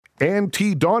Ann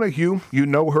T. Donahue, you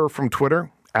know her from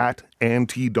Twitter, at Ann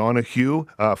T. Donahue.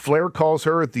 Flair calls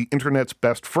her the internet's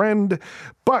best friend,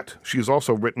 but she's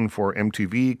also written for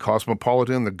MTV,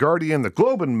 Cosmopolitan, The Guardian, The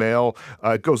Globe and Mail.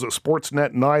 It goes to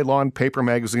Sportsnet, Nylon, Paper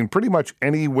Magazine, pretty much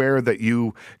anywhere that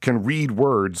you can read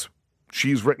words.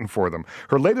 She's written for them.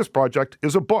 Her latest project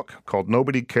is a book called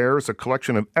Nobody Cares, a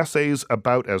collection of essays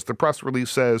about, as the press release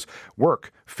says,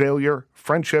 work, failure,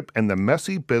 friendship, and the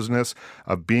messy business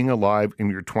of being alive in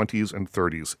your 20s and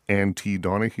 30s. Ann T.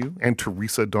 Donahue and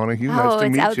Teresa Donahue. Nice to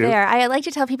meet you. Oh, it's out there. I like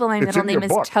to tell people my middle name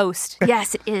is Toast.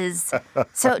 Yes, it is.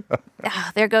 So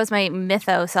there goes my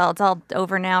mythos. It's all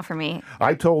over now for me.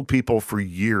 I told people for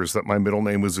years that my middle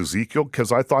name was Ezekiel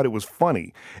because I thought it was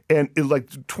funny. And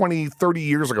like 20, 30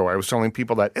 years ago, I was telling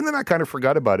people that. And then I kind of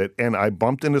forgot about it. And I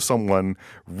bumped into someone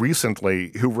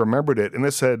recently who remembered it. And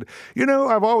they said,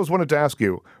 I've always wanted to ask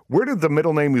you, where did the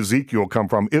middle name Ezekiel come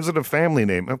from? Is it a family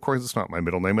name? Of course, it's not my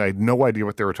middle name. I had no idea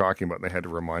what they were talking about, and they had to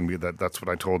remind me that that's what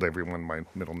I told everyone my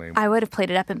middle name. I would have played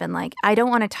it up and been like, I don't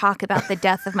want to talk about the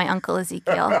death of my uncle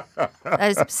Ezekiel. That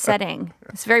is upsetting.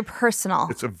 It's very personal.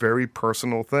 It's a very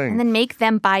personal thing. And then make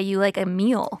them buy you like a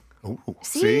meal. Ooh,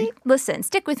 see? Listen,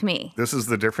 stick with me. This is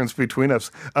the difference between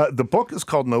us. The book is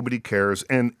called Nobody Cares,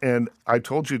 and I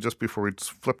told you just before we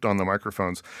flipped on the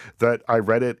microphones that I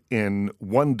read it in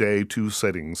one day, 2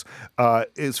 sittings.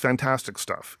 It's fantastic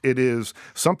stuff. It is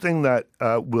something that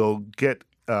will get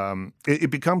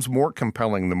it becomes more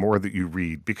compelling the more that you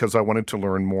read because I wanted to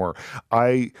learn more.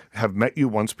 I have met you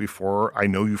once before. I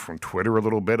know you from Twitter a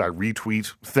little bit. I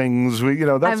retweet things.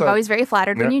 I'm always very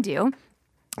flattered when you do.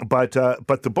 But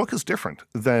the book is different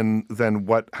than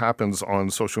what happens on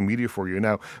social media for you.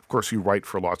 Now, of course, you write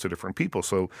for lots of different people,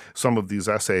 so some of these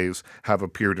essays have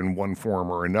appeared in one form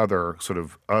or another, sort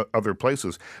of other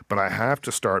places. But I have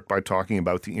to start by talking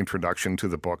about the introduction to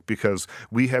the book because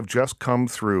we have just come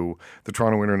through the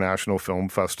Toronto International Film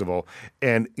Festival,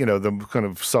 and the kind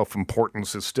of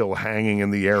self-importance is still hanging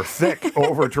in the air thick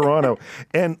over Toronto,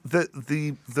 and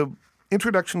the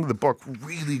introduction to the book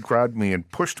really grabbed me and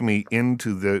pushed me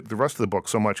into the rest of the book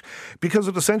so much because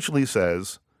it essentially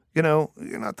says, you're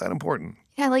not that important.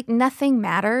 Yeah, like nothing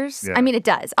matters. Yeah. I mean, it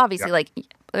does. Obviously, like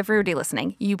everybody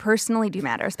listening, you personally do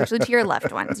matter, especially to your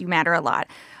loved ones. You matter a lot.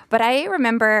 But I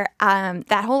remember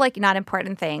that whole like not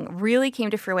important thing really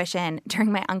came to fruition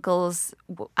during my uncle's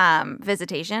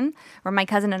visitation where my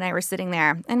cousin and I were sitting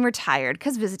there and we're tired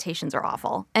because visitations are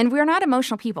awful. And we're not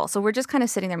emotional people. So we're just kind of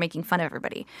sitting there making fun of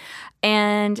everybody.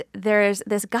 And there's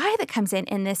this guy that comes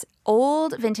in this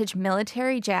old vintage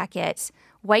military jacket,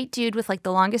 white dude with like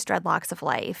the longest dreadlocks of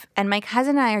life. And my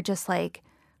cousin and I are just like,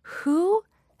 who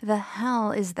the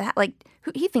hell is that? Like,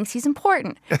 he thinks he's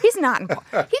important. He's not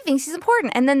important. He thinks he's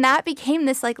important. And then that became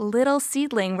this like little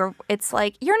seedling where it's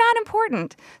like, you're not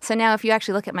important. So now if you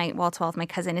actually look at my wall to wall with my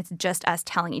cousin, it's just us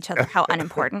telling each other how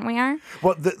unimportant we are.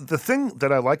 Well, the thing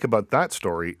that I like about that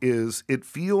story is it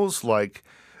feels like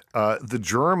the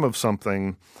germ of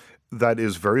something that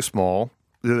is very small.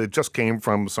 It just came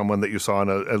from someone that you saw in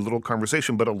a little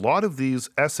conversation. But a lot of these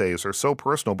essays are so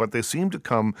personal, but they seem to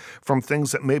come from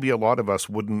things that maybe a lot of us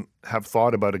wouldn't have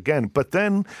thought about again, but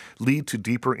then lead to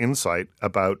deeper insight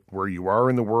about where you are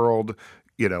in the world,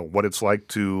 what it's like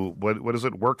to, what is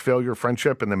it, work, failure,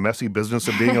 friendship, and the messy business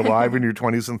of being alive in your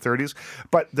 20s and 30s.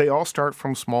 But they all start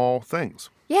from small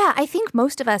things. Yeah, I think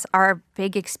most of us are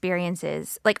big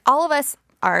experiences. Like all of us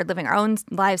are living our own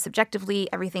lives subjectively.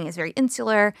 Everything is very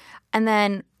insular. And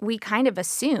then we kind of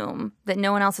assume that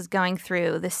no one else is going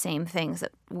through the same things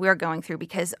that we're going through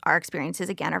because our experiences,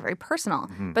 again, are very personal.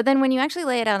 Mm-hmm. But then when you actually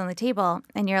lay it out on the table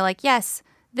and you're like, yes,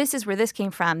 this is where this came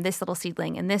from, this little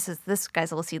seedling, and this is this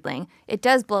guy's little seedling, it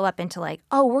does blow up into like,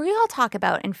 oh, we all talk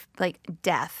about like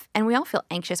death, and we all feel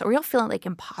anxious, or we all feel like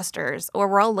imposters, or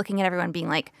we're all looking at everyone being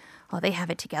like, oh, they have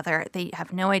it together. They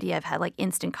have no idea I've had like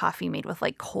instant coffee made with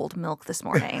like cold milk this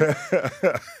morning.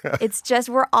 It's just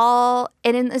we're all,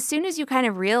 and as soon as you kind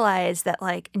of realize that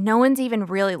like no one's even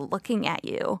really looking at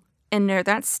you and they're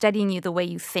not studying you the way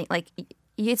you think, like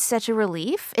it's such a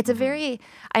relief. It's a very,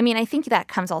 I mean, I think that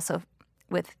comes also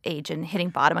with age and hitting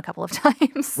bottom a couple of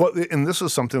times. Well, and this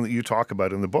is something that you talk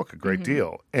about in the book a great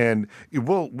deal. And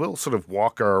we'll sort of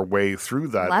walk our way through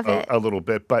that a little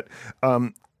bit. But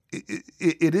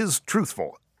it is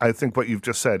truthful, I think, what you've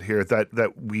just said here,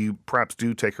 that we perhaps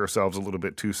do take ourselves a little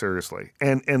bit too seriously.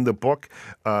 And the book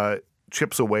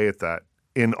chips away at that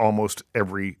in almost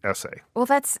every essay. Well,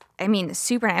 that's, I mean,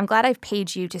 super. I'm glad I've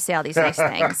paid you to say all these nice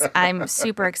things. I'm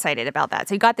super excited about that.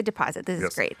 So you got the deposit. This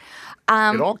is great.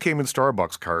 It all came in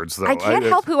Starbucks cards, though. I can't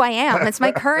help who I am. It's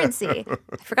my currency.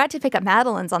 I forgot to pick up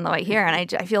Madeline's on the way here,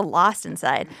 and I feel lost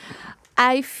inside.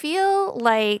 I feel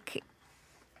like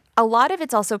a lot of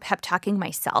it's also pep talking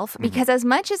myself because as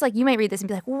much as like you might read this and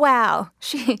be like, wow,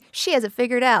 she has it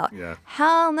figured out. Yeah.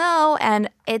 Hell no. And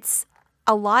it's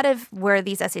a lot of where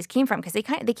these essays came from because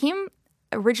they came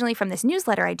originally from this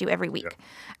newsletter I do every week. Yeah.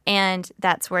 And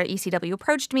that's where ECW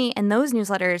approached me. And those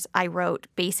newsletters I wrote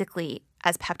basically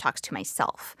as pep talks to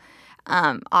myself,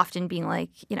 often being like,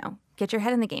 get your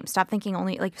head in the game. Stop thinking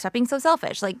only, like, stop being so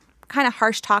selfish. Like, kind of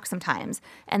harsh talk sometimes.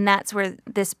 And that's where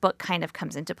this book kind of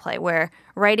comes into play, where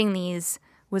writing these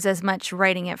was as much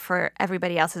writing it for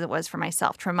everybody else as it was for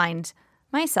myself, to remind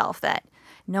myself that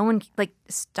no one, like,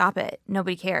 stop it.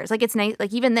 Nobody cares. Like, it's nice.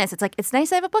 Like, even this, it's like, it's nice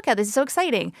to have a book out. This is so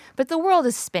exciting. But the world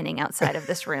is spinning outside of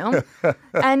this room.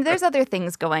 And there's other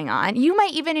things going on. You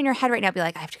might even in your head right now be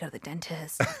like, I have to go to the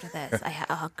dentist after this.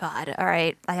 Oh, God. All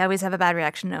right. I always have a bad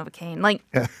reaction to Novocaine. Like,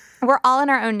 we're all in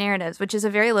our own narratives, which is a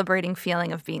very liberating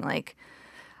feeling of being like,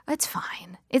 it's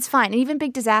fine. It's fine. And even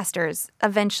big disasters,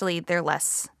 eventually they're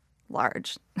less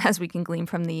large, as we can glean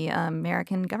from the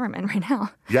American government right now.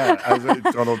 Yeah, as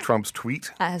Donald Trump's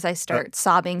tweet. As I start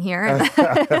sobbing here.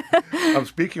 I'm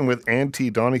speaking with Ann T.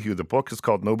 Donahue. The book is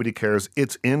called Nobody Cares.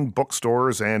 It's in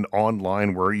bookstores and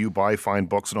online where you buy fine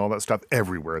books and all that stuff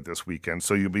everywhere this weekend.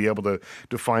 So you'll be able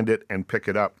to find it and pick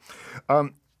it up.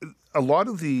 A lot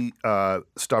of the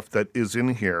stuff that is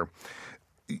in here,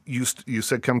 you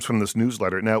said comes from this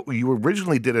newsletter. Now, you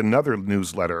originally did another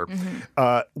newsletter,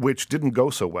 which didn't go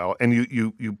so well, and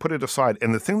you put it aside.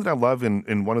 And the thing that I love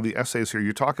in one of the essays here,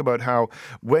 you talk about how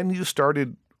when you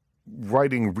started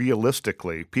writing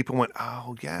realistically, people went,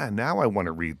 oh, yeah, now I want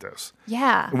to read this.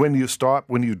 Yeah. When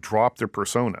you drop their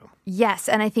persona. Yes,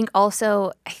 and I think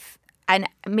also, and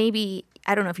maybe,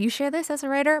 I don't know if you share this as a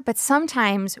writer, but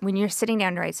sometimes when you're sitting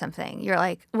down to write something, you're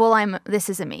like, well, this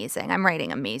is amazing. I'm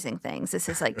writing amazing things. This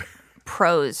is like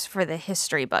prose for the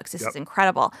history books. This is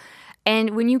incredible.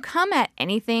 And when you come at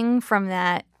anything from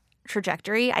that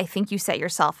trajectory, I think you set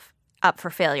yourself up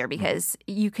for failure because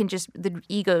you can the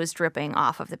ego's dripping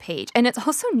off of the page. And it's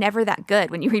also never that good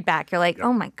when you read back. You're like,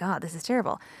 oh my God, this is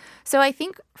terrible. So I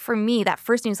think for me, that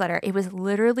first newsletter, it was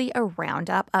literally a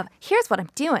roundup of here's what I'm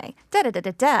doing,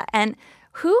 da-da-da-da-da. And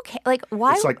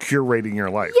why? It's like curating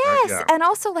your life. Yes. Right? Yeah. And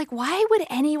also, like, why would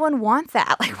anyone want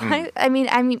that? Like, why? I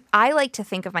mean, I like to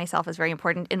think of myself as very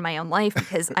important in my own life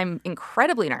because I'm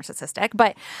incredibly narcissistic.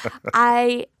 But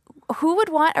who would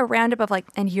want a roundup of like,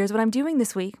 and here's what I'm doing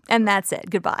this week, and that's it.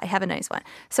 Goodbye. Have a nice one.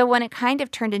 So when it kind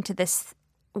of turned into this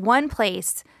one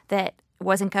place that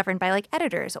wasn't governed by like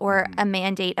editors or a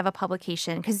mandate of a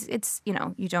publication, because it's, you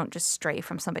don't just stray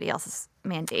from somebody else's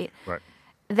mandate. Right.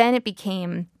 Then it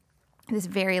became this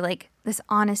very like this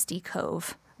honesty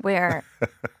cove where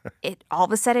it all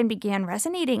of a sudden began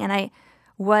resonating, and I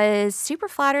was super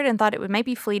flattered and thought it might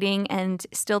be fleeting, and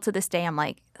still to this day I'm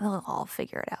like, they'll all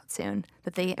figure it out soon,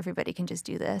 that everybody can just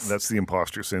do this. That's the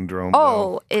imposter syndrome.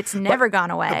 Oh, it's never gone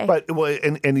away. But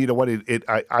and you know what?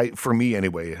 I for me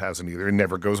anyway, it hasn't either. It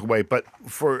never goes away. But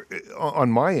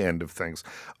on my end of things,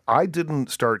 I didn't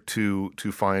start to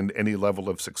find any level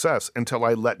of success until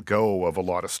I let go of a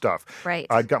lot of stuff. Right.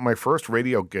 I got my first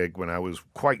radio gig when I was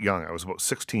quite young. I was about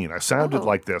 16. I sounded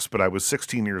like this, but I was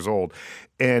 16 years old,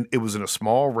 and it was in a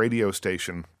small radio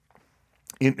station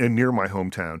near my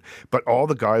hometown. But all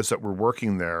the guys that were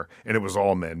working there, and it was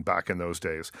all men back in those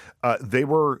days, they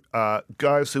were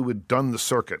guys who had done the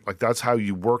circuit. Like, that's how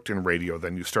you worked in radio.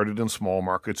 Then you started in small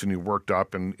markets and you worked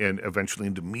up and eventually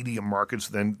into medium markets.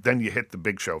 Then you hit the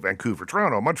big show, Vancouver,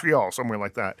 Toronto, Montreal, somewhere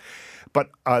like that.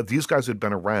 But these guys had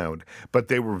been around, but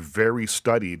they were very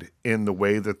studied in the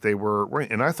way that they were.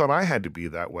 And I thought I had to be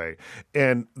that way.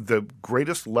 And the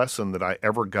greatest lesson that I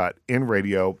ever got in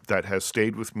radio that has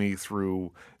stayed with me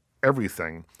through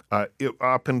everything,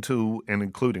 up into and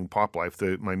including Pop Life,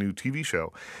 my new TV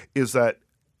show, is that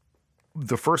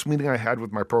the first meeting I had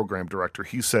with my program director,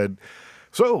 he said,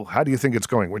 so how do you think it's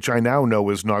going? Which I now know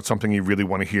is not something you really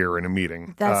want to hear in a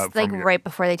meeting. That's right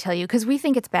before they tell you, because we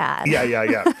think it's bad.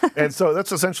 Yeah. And so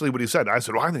that's essentially what he said. I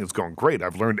said, well, I think it's going great.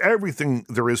 I've learned everything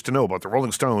there is to know about the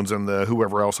Rolling Stones and the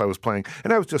whoever else I was playing.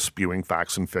 And I was just spewing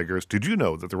facts and figures. Did you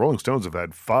know that the Rolling Stones have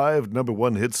had 5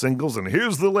 #1 hit singles? And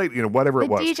here's the late, whatever it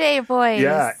was. The DJ voice.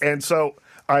 Yeah. And so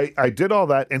I did all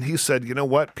that. And he said, you know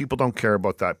what? People don't care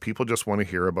about that. People just want to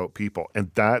hear about people.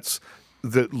 And that's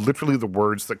literally the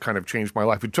words that kind of changed my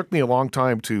life. It took me a long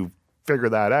time to figure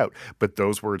that out, but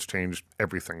those words changed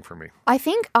everything for me. I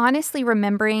think, honestly,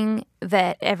 remembering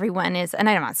that everyone is, and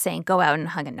I'm not saying go out and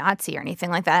hug a Nazi or anything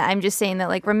like that. I'm just saying that,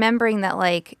 like, remembering that,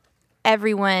 like,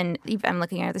 everyone, I'm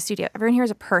looking at the studio, everyone here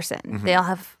is a person. Mm-hmm. They all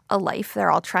have a life.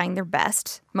 They're all trying their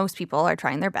best. Most people are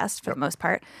trying their best for the most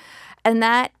part. And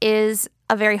that is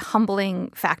a very humbling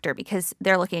factor because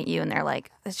they're looking at you and they're like,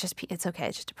 it's okay.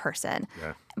 It's just a person.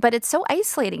 Yeah. But it's so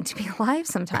isolating to be alive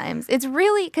sometimes. It's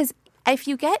really because if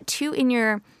you get too in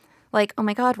your like, oh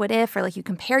my God, what if? Or like you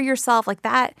compare yourself like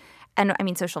that. And I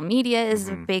mean, social media is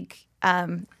a big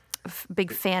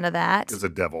fan of that. Is a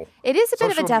devil. It is a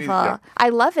bit of a Social devil. media. I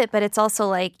love it, but it's also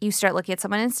like you start looking at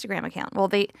someone's Instagram account.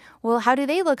 Well, how do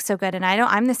they look so good? And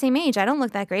I'm the same age. I don't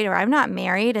look that great, or I'm not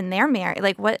married and they're married.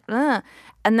 Like what?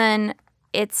 And then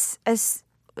it's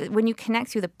when you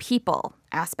connect through the people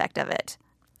aspect of it,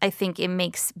 I think it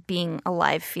makes being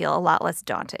alive feel a lot less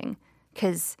daunting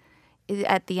because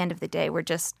at the end of the day, we're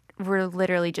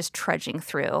literally just trudging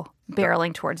through,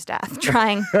 barreling towards death,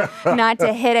 trying not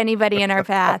to hit anybody in our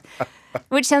path,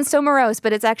 which sounds so morose,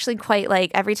 but it's actually quite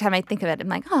like every time I think of it, I'm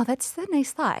like, oh, that's a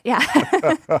nice thought.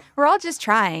 Yeah. We're all just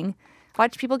trying.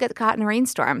 Watch people get caught in a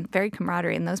rainstorm. Very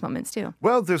camaraderie in those moments, too.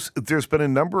 Well, there's been a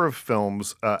number of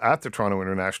films at the Toronto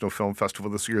International Film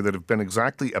Festival this year that have been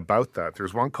exactly about that.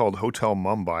 There's one called Hotel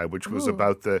Mumbai, which was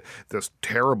about this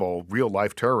terrible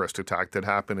real-life terrorist attack that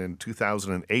happened in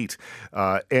 2008.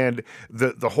 And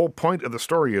the whole point of the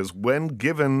story is when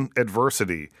given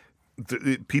adversity,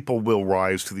 people will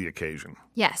rise to the occasion.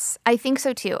 Yes, I think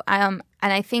so, too. And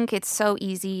I think it's so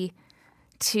easy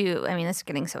this is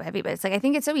getting so heavy, but it's like I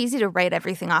think it's so easy to write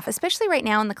everything off, especially right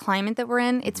now in the climate that we're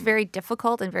in. It's very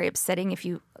difficult and very upsetting if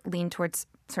you lean towards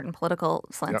certain political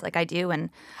slants like I do.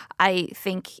 And I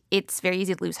think it's very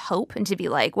easy to lose hope and to be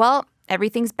like, well,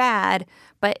 everything's bad,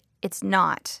 but it's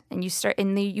not. And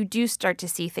you do start to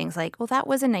see things like, well, that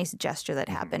was a nice gesture that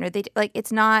happened, or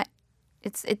it's not.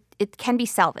 It can be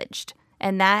salvaged,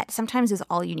 and that sometimes is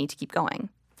all you need to keep going.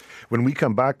 When we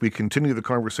come back, we continue the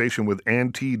conversation with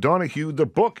Ann T. Donoghue. The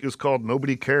book is called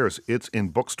Nobody Cares. It's in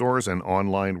bookstores and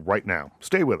online right now.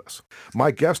 Stay with us.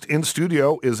 My guest in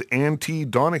studio is Ann T.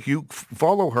 Donoghue.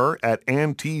 Follow her at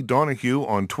Ann T. Donoghue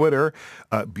on Twitter.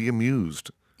 Be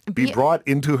amused. Be brought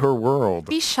into her world.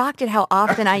 Be shocked at how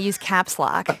often I use caps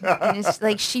lock. And it's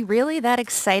like, she really that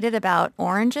excited about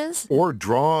oranges? Or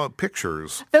draw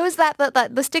pictures. Those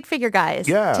the stick figure guys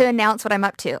to announce what I'm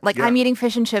up to. Like I'm eating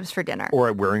fish and chips for dinner.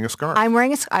 Or wearing a scarf. I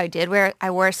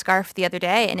wore a scarf the other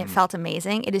day and it felt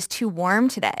amazing. It is too warm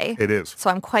today. It is. So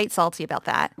I'm quite salty about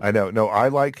that. I know. No, I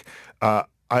like...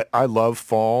 I love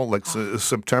fall, like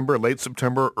September, late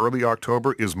September, early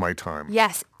October is my time.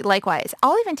 Yes, likewise.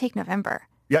 I'll even take November.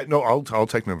 Yeah, no, I'll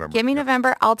take November. Give me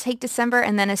November. I'll take December.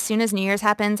 And then as soon as New Year's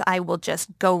happens, I will just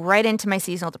go right into my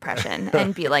seasonal depression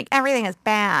and be like, everything is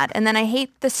bad. And then I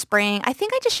hate the spring. I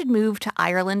think I just should move to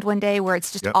Ireland one day where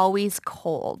it's just always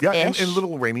cold. Yeah, and a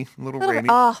little rainy. Rainy.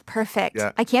 Oh, perfect.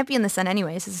 Yeah. I can't be in the sun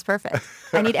anyways. This is perfect.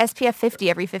 I need SPF 50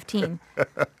 every 15.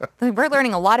 We're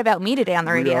learning a lot about me today on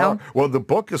the radio. Well, the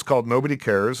book is called Nobody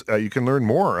Cares. You can learn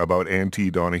more about Ann T.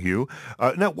 Donoghue.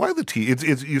 Now, why the T?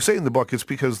 It's you say in the book it's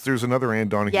because there's another Ann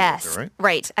Donoghue. Yes. There, right?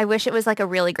 Right. I wish it was like a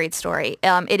really great story.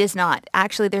 It is not.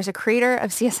 Actually, there's a creator of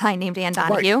CSI named Ann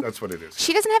Donoghue. Right, that's what it is.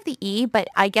 She doesn't have the E, but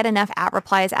I get enough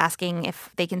 @replies asking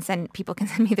if people can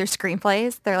send me their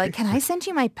screenplays. They're like, can I send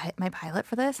you my pilot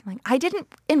for this? I'm like, I didn't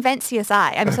invent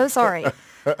CSI. I'm so sorry.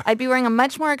 I'd be wearing a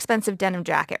much more expensive denim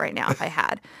jacket right now if I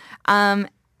had. And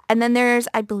then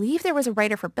I believe there was a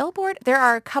writer for Billboard. There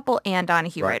are a couple Ann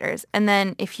Donoghue writers. And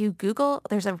then if you Google,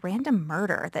 there's a random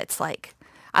murder that's like,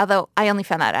 although I only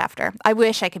found that after. I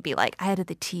wish I could be like, I added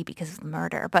the T because of the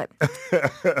murder, but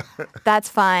that's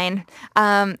fine.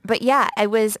 But yeah, I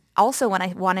was also when I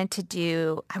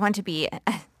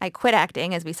quit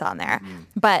acting as we saw in there,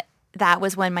 but that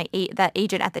was when that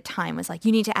agent at the time was like,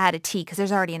 you need to add a T because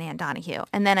there's already an Ann Donoghue.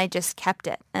 And then I just kept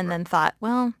it and then thought,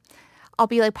 well, I'll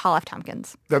be like Paul F.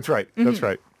 Tompkins. That's right. That's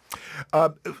right.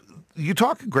 You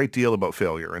talk a great deal about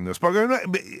failure in this book.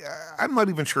 I'm not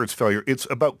even sure it's failure. It's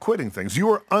about quitting things. You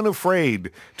are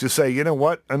unafraid to say, you know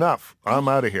what, enough. I'm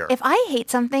out of here. If I hate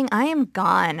something, I am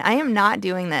gone. I am not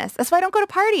doing this. That's why I don't go to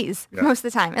parties most of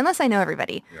the time, unless I know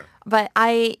everybody. Yeah. But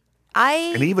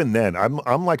and even then,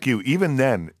 I'm like you. Even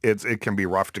then, it can be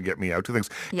rough to get me out to things.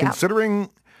 Yeah.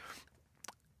 Considering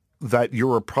that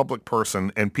you're a public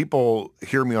person and people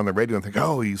hear me on the radio and think,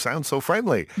 oh, you sound so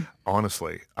friendly.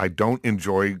 Honestly, I don't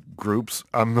enjoy groups.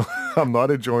 I'm not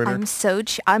a joiner.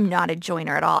 I'm not a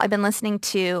joiner at all. I've been listening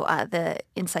to the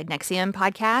Inside NXIVM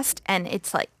podcast, and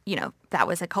it's like, that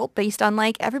was a cult based on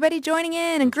like everybody joining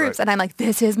in groups. Right. And I'm like,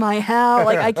 this is my hell.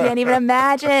 Like, I can't even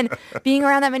imagine being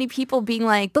around that many people being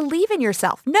like, believe in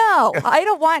yourself. No, I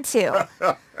don't want to.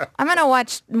 I'm going to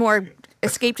watch more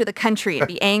Escape to the Country and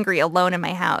be angry alone in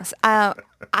my house.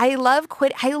 I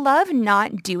love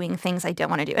not doing things I don't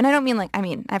want to do. And I don't mean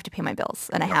I have to pay my bills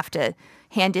and I have to,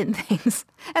 hand in things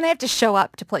and I have to show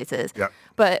up to places. Yeah.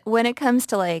 But when it comes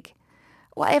to like,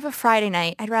 well, I have a Friday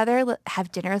night, I'd rather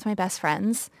have dinner with my best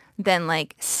friends than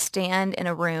like stand in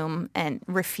a room and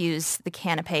refuse the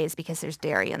canapes because there's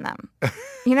dairy in them.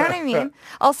 You know what I mean?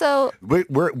 Also,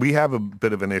 we have a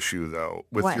bit of an issue though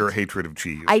with What? your hatred of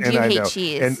cheese. I do hate know.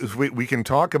 cheese. And we can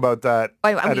talk about that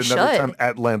We at another should. time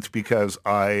at length because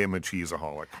I am a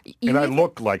cheeseaholic. And I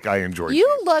look like I enjoy you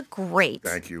cheese. look great.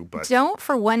 Thank you, but Don't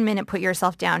for 1 minute put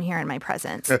yourself down here in my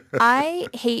presence. I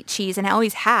hate cheese and I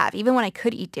always have. Even when I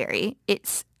could eat dairy,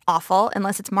 it's awful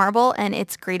unless it's marble and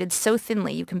it's grated so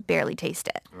thinly you can barely taste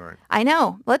it. Right. I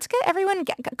know. Let's get everyone,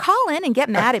 call in and get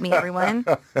mad at me, everyone.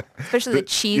 Especially the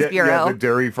Cheese Bureau. Yeah, the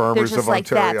dairy They're farmers just of like,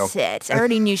 Ontario. that's it. I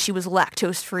already knew she was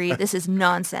lactose free. This is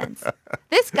nonsense.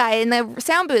 This guy in the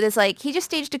sound booth is like, he just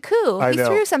staged a coup. I He know.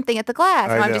 threw something at the glass.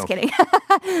 No, I I'm just know.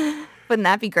 kidding. Wouldn't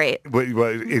that be great?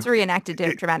 It's reenacted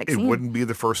dramatic It scene. wouldn't be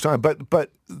the first time.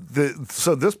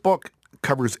 So this book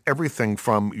covers everything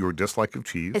from your dislike of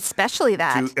cheese. Especially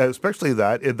that. Especially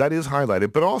that is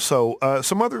highlighted, but also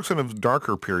some other sort of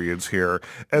darker periods here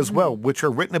as well, which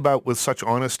are written about with such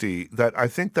honesty that I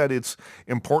think that it's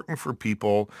important for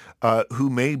people who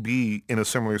may be in a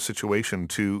similar situation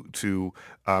to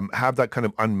have that kind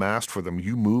of unmasked for them.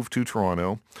 You moved to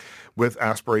Toronto with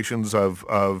aspirations of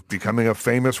becoming a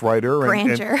famous writer.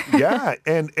 Grandeur.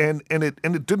 And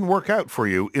it didn't work out for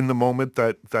you in the moment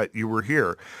that you were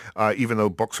here, even though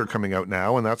books are coming out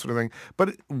now and that sort of thing.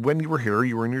 But when you were here,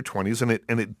 you were in your 20s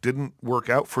and it didn't work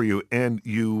out for you, and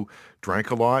you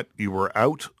drank a lot, you were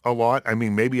out a lot. I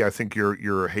mean, maybe I think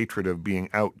your hatred of being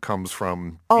out comes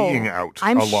from being out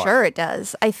I'm a lot. sure it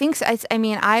does. I think so. I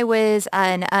mean, I was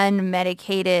an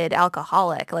unmedicated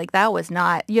alcoholic. Like that was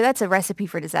not, that's a recipe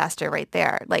for disaster right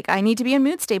there. Like I need to be on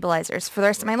mood stabilizers for the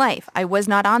rest of my life. I was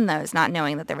not on those, not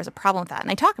knowing that there was a problem with that. And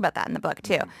I talk about that in the book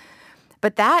too.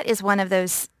 But that is one of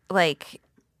those, like,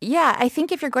 yeah, I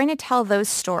think if you're going to tell those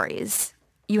stories,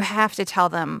 you have to tell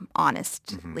them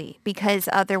honestly because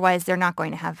otherwise they're not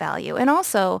going to have value. And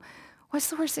also, what's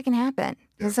the worst that can happen?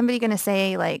 Is somebody going to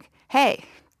say like, hey,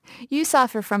 you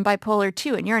suffer from bipolar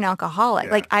 2 and you're an alcoholic.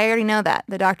 Yeah. Like, I already know that.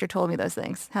 The doctor told me those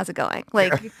things. How's it going?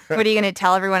 Like, what are you going to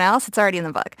tell everyone else? It's already in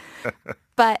the book.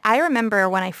 But I remember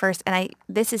when I first,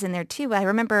 this is in there too, but I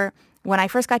remember when I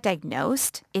first got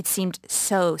diagnosed, it seemed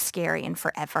so scary and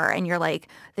forever. And you're like,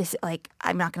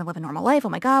 I'm not going to live a normal life. Oh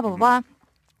my God, blah, blah, blah.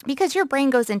 Because your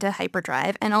brain goes into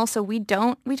hyperdrive. And also we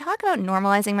talk about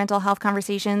normalizing mental health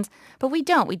conversations, but we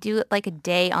don't. We do it like a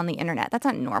day on the internet. That's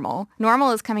not normal.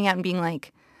 Normal is coming out and being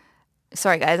like,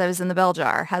 sorry guys, I was in the bell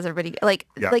jar. How's everybody? Like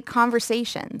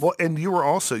conversations. Well, and you were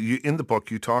also, in the book,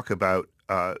 you talk about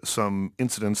some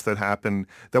incidents that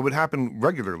would happen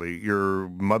regularly. Your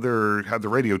mother had the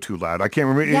radio too loud. I can't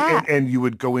remember. Yeah. And you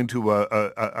would go into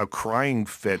a crying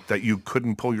fit that you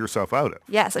couldn't pull yourself out of.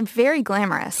 Yes, I'm very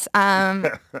glamorous.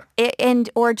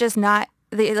 Or just not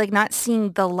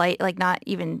seeing the light, like not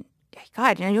even,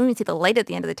 God, you don't even see the light at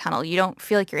the end of the tunnel. You don't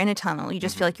feel like you're in a tunnel. You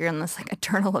just feel like you're in this like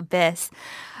eternal abyss.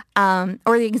 Or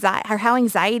the anxiety, or how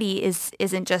anxiety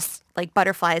isn't just like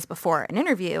butterflies before an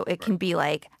interview. It can be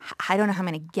like, I don't know how I'm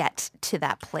going to get to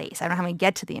that place. I don't know how I'm going to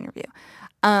get to the interview.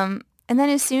 And then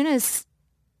as soon as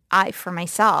I, for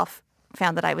myself,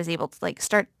 found that I was able to like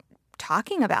start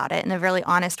talking about it in a really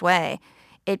honest way,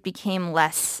 it became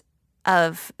less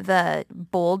of the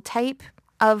bold type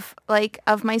of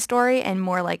my story and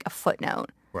more like a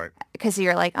footnote. Right. Because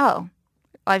you're like, oh,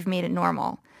 I've made it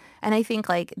normal. And I think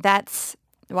like that's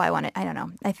why I want it. I don't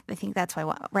know. I think that's why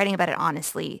writing about it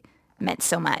honestly meant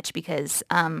so much, because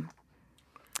I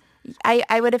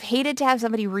would have hated to have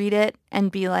somebody read it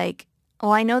and be like,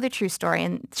 oh, I know the true story,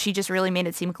 and she just really made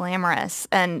it seem glamorous,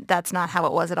 and that's not how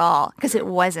it was at all, because it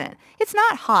wasn't. It's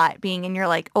not hot being in your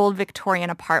like old Victorian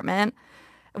apartment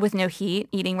with no heat,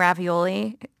 eating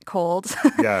ravioli cold,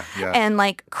 Yeah. and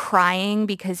like crying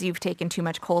because you've taken too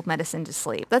much cold medicine to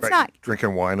sleep. That's not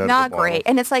drinking wine out not of the bottle. great.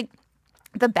 And it's like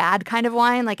the bad kind of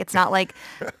wine. Like it's not like,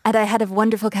 and I had a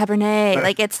wonderful Cabernet.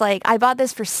 Like it's like, I bought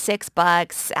this for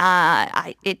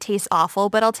 $6. It tastes awful,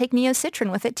 but I'll take Neocitrin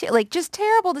with it too. Like just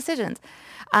terrible decisions.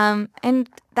 And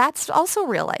that's also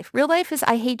real life. Real life is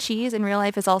I hate cheese, and real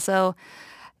life is also,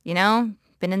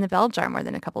 been in the bell jar more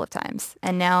than a couple of times.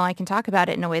 And now I can talk about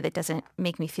it in a way that doesn't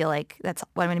make me feel like that's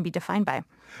what I'm going to be defined by.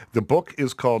 The book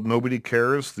is called Nobody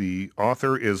Cares. The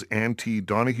author is Ann T.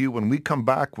 Donahue. When we come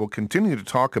back, we'll continue to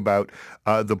talk about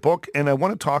the book. And I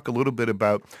want to talk a little bit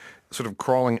about sort of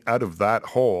crawling out of that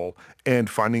hole and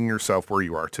finding yourself where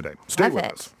you are today. Stay Love with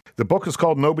it. us. The book is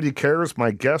called Nobody Cares.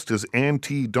 My guest is Ann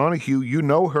T. Donahue. You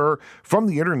know her from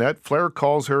the internet. Flair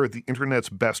calls her the internet's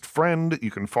best friend.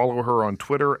 You can follow her on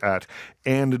Twitter at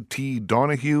Ann T.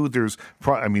 Donahue.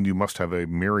 You must have a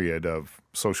myriad of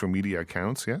social media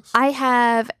accounts, yes? I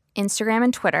have Instagram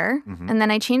and Twitter, and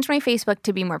then I changed my Facebook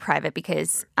to be more private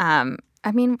because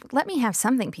let me have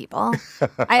something, people.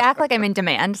 I act like I'm in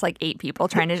demand. It's like 8 people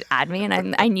trying to add me,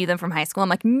 and I knew them from high school. I'm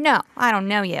like, no, I don't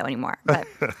know you anymore. But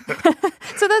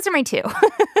so those are my 2.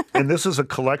 And this is a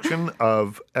collection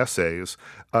of essays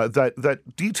that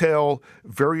detail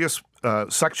various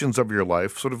sections of your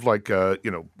life, sort of like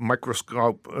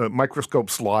microscope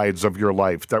slides of your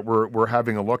life that we're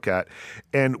having a look at.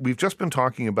 And we've just been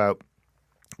talking about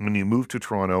when you moved to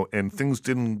Toronto and things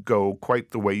didn't go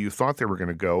quite the way you thought they were going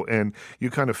to go, and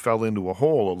you kind of fell into a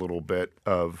hole a little bit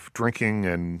of drinking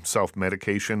and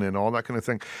self-medication and all that kind of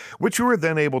thing, which you were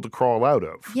then able to crawl out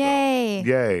of. Yay.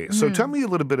 Yay. So tell me a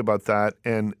little bit about that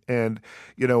and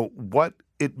what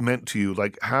it meant to you,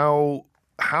 like how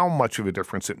much of a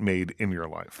difference it made in your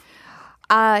life.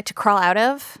 To crawl out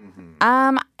of?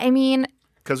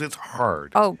 Because it's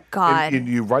hard. Oh, God. And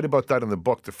you write about that in the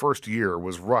book. The first year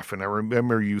was rough. And I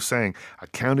remember you saying, I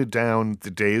counted down the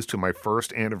days to my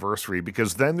first anniversary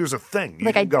because then there's a thing.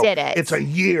 Did it. It's a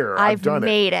year. I've done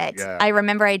made it. Yeah. I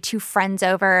remember I had 2 friends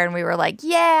over and we were like,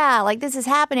 yeah, like this is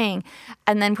happening.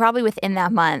 And then probably within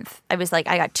that month, I was like,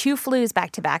 I got 2 flus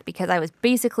back to back because I was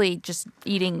basically just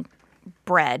eating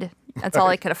bread. That's all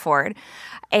I could afford.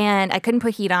 And I couldn't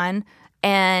put heat on.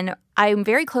 And I'm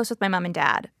very close with my mom and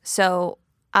dad. So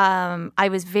I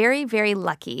was very, very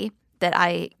lucky that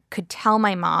I could tell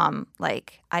my mom,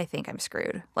 like, I think I'm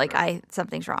screwed. Like,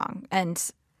 something's wrong. And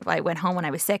I went home when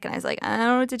I was sick and I was like, I don't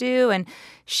know what to do. And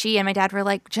she and my dad were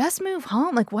like, just move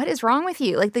home. Like, what is wrong with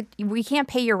you? Like, we can't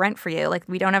pay your rent for you. Like,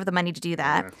 we don't have the money to do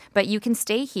that. Yeah. But you can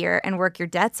stay here and work your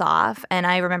debts off. And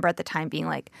I remember at the time being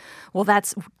like, well,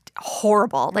 that's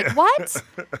horrible. Like, what?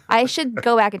 I should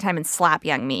go back in time and slap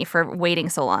young me for waiting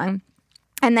so long.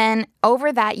 And then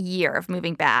over that year of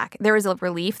moving back, there was a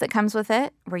relief that comes with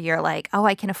it where you're like, oh,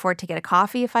 I can afford to get a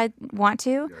coffee if I want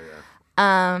to.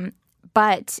 Yeah.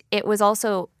 But it was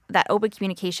also that open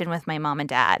communication with my mom and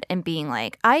dad and being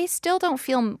like, I still don't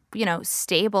feel,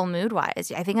 stable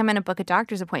mood-wise. I think I'm going to book a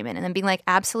doctor's appointment. And then being like,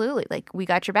 absolutely, like, we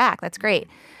got your back. That's great.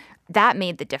 That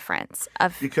made the difference.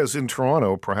 Because in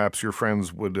Toronto, perhaps your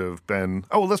friends would have been,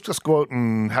 let's just go out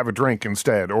and have a drink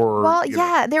instead. Or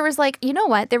there was like,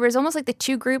 there was almost like the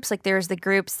 2 groups. Like there's the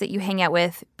groups that you hang out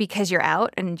with because you're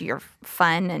out and you're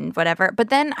fun and whatever. But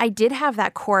then I did have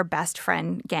that core best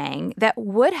friend gang that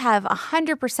would have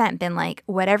 100% been like,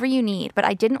 whatever you need. But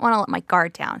I didn't want to let my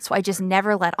guard down. So I just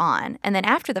never let on. And then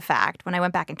after the fact, when I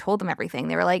went back and told them everything,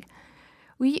 they were like,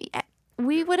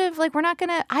 we would have, like, we're not going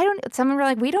to, some were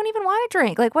like, we don't even want to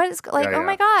drink. Like, what is, like, oh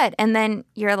my God. And then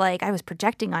you're like, I was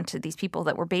projecting onto these people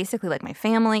that were basically like my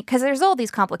family. Because there's all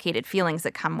these complicated feelings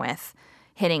that come with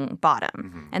hitting bottom.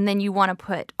 Mm-hmm. And then you want to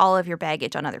put all of your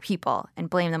baggage on other people and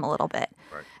blame them a little bit.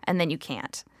 Right. And then you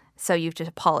can't. So you just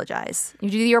apologize.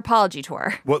 You do your apology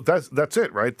tour. Well, that's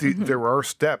it, right? There are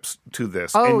steps to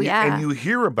this. Oh, and you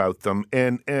hear about them.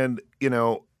 And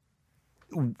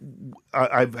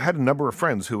I've had a number of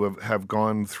friends who have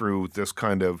gone through this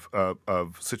kind of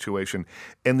situation,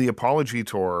 and the apology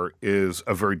tour is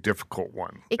a very difficult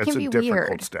one. It's can be a difficult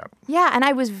weird. Step. Yeah, and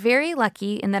I was very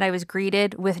lucky in that I was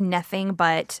greeted with nothing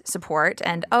but support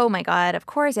and, oh my God, of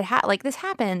course like this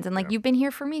happens, and like you've been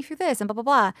here for me through this, and blah blah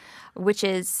blah. Which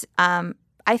is,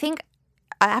 I think,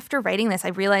 after writing this, I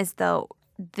realized though,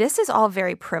 this is all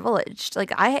very privileged.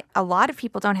 Like a lot of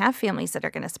people don't have families that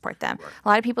are going to support them. Right. A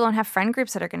lot of people don't have friend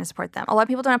groups that are going to support them. A lot of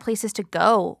people don't have places to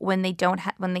go when they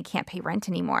when they can't pay rent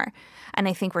anymore. And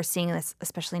I think we're seeing this,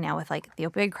 especially now with like the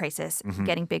opioid crisis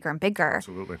getting bigger and bigger.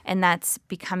 Absolutely. And that's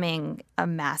becoming a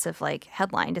massive like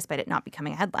headline, despite it not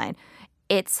becoming a headline.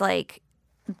 It's like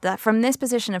from this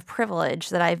position of privilege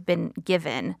that I've been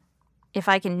given, if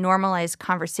I can normalize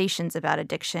conversations about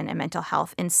addiction and mental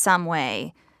health in some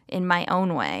way, in my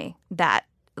own way, that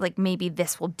like maybe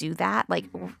this will do that, like,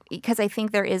 because I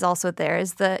think there is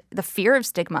the fear of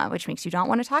stigma, which makes you don't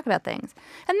want to talk about things,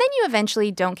 and then you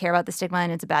eventually don't care about the stigma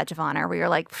and it's a badge of honor where you're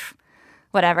like,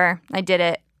 whatever, I did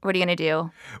it, what are you gonna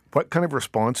do? What kind of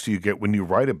response do you get when you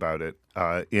write about it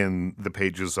in the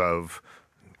pages of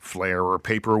Flair or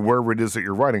paper, wherever it is that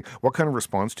you're writing? What kind of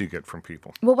response do you get from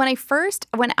people? Well, when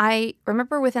I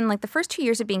remember within like the first 2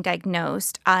 years of being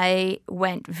diagnosed, I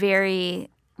went very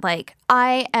like,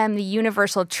 I am the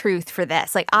universal truth for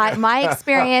this. Like, my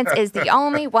experience is the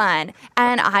only one.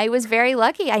 And I was very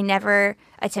lucky. I never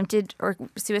attempted or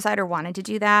suicide or wanted to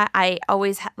do that. I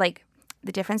always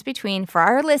the difference between, for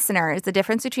our listeners, the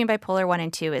difference between bipolar 1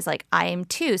 and 2 is like I am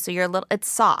 2, so you're a little, it's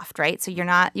soft, right? So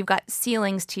you've got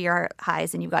ceilings to your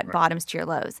highs and you've got bottoms to your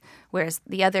lows, whereas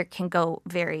the other can go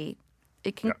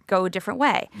go a different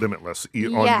way. Limitless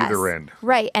on either end.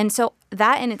 Right. And so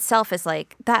that in itself is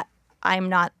like that I'm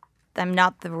not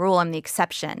the rule, I'm the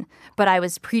exception. But I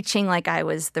was preaching like I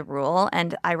was the rule,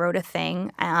 and I wrote a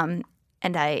thing, and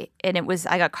I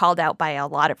got called out by a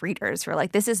lot of readers who were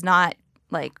like, this is not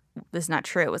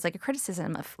true. It was like a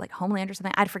criticism of like Homeland or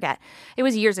something. I'd forget. It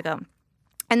was years ago.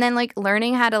 And then like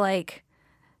learning how to like,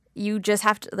 you just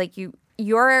have to like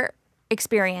your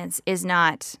experience is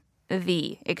not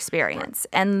the experience.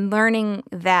 And learning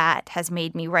that has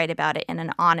made me write about it in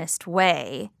an honest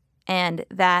way. And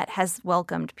that has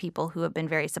welcomed people who have been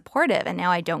very supportive. And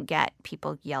now I don't get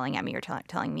people yelling at me or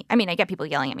telling me. I mean, I get people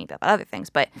yelling at me about other things.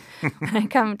 But when I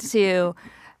come to,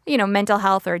 mental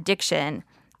health or addiction,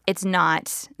 it's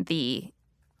not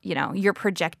you're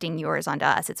projecting yours onto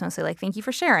us. It's mostly like, thank you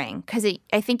for sharing. Because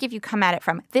I think if you come at it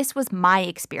from, this was my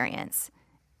experience,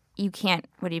 you can't,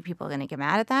 what are people going to get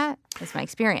mad at that? That's my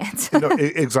experience. No,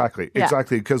 exactly.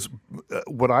 Because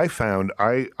what I found,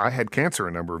 I had cancer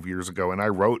a number of years ago, and I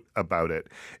wrote about it.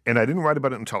 And I didn't write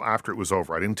about it until after it was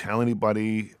over. I didn't tell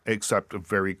anybody except a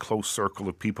very close circle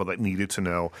of people that needed to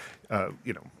know,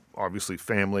 obviously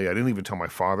family. I didn't even tell my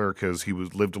father because he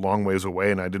lived a long ways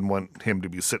away, and I didn't want him to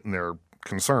be sitting there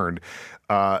concerned.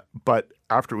 But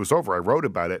after it was over, I wrote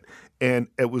about it. And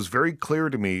it was very clear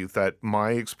to me that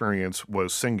my experience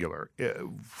was singular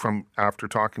from after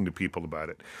talking to people about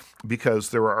it, because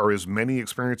there are as many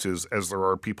experiences as there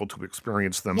are people to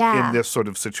experience them in this sort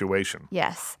of situation.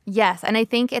 Yes. And I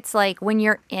think it's like when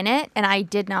you're in it, and I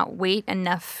did not wait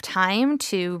enough time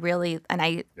to really, and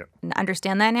I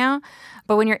understand that now,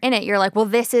 but when you're in it, you're like, well,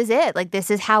 this is it. Like,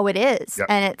 this is how it is. Yep.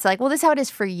 And it's like, well, this is how it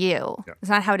is for you. Yep. It's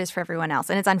not how it is for everyone else.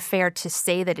 And it's unfair to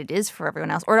say that it is for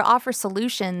everyone else or to offer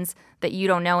solutions that you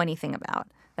don't know anything about.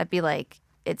 That'd be like,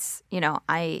 it's,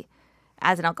 I,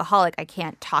 as an alcoholic, I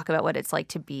can't talk about what it's like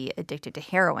to be addicted to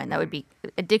heroin. That would be,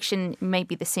 addiction might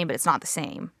be the same, but it's not the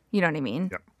same. You know what I mean?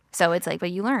 Yep. So it's like,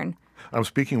 but you learn. I'm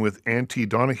speaking with Ann T.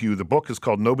 Donahue. The book is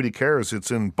called Nobody Cares.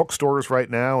 It's in bookstores right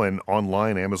now and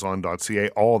online, Amazon.ca,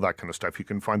 all that kind of stuff. You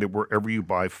can find it wherever you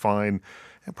buy fine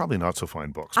and probably not so fine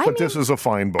books. But this is a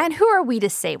fine book. And who are we to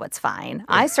say what's fine?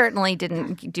 I certainly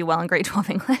didn't do well in grade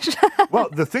 12 English. Well,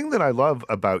 the thing that I love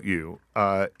about you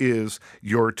is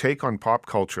your take on pop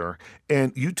culture,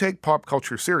 and you take pop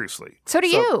culture seriously. So do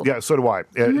you. Yeah, so do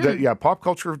I. Pop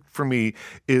culture for me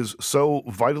is so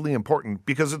vitally important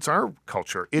because it's our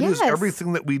culture. It is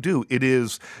everything that we do. It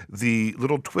is the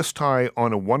little twist tie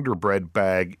on a Wonder Bread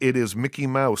bag. It is Mickey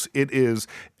Mouse. It is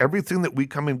everything that we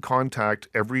come in contact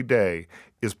every day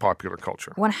is popular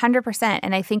culture. 100%.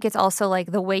 And I think it's also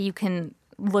like the way you can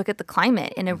look at the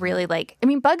climate in a really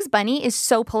Bugs Bunny is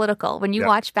so political. When you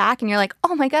watch back and you're like,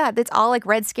 oh my God, that's all like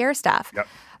Red Scare stuff. Yep.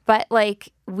 But like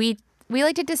we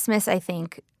like to dismiss, I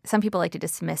think, some people like to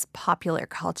dismiss popular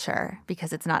culture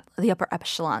because it's not the upper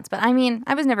echelons. But I mean,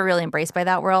 I was never really embraced by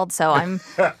that world, so I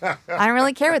don't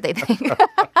really care what they think.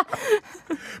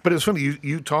 But it's funny,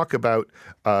 you talk about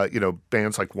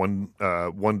bands like One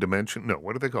Dimension. No,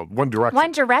 what are they called? One Direction.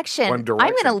 One Direction.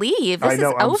 I'm going to leave. This is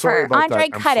over. Andre,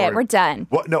 cut it. We're done.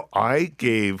 Well, no, I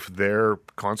gave their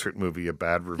concert movie a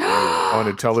bad review on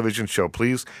a television show.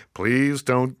 Please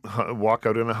don't walk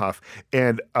out in a huff.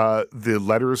 And the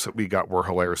letters that we got were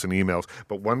hilarious in emails.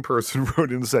 But one person wrote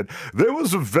in and said, there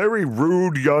was a very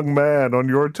rude young man on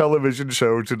your television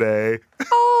show today.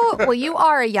 Oh, well, you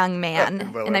are a young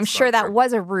man. Well, and I'm sure that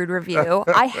was a rude review.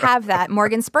 I have that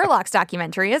Morgan Spurlock's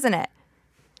documentary, isn't it?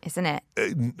 Isn't it?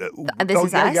 This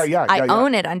Is Us? Yeah. I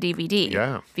own it on DVD.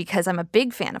 Yeah. Because I'm a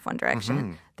big fan of One Direction.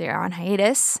 Mm-hmm. They're on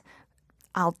hiatus.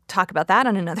 I'll talk about that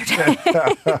on another day.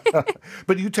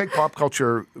 But you take pop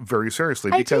culture very seriously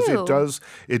because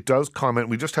it does comment.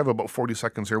 We just have about 40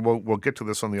 seconds here. We'll get to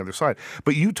this on the other side.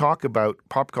 But you talk about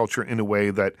pop culture in a way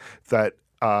that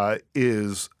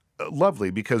is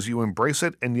lovely because you embrace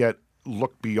it and yet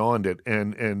look beyond it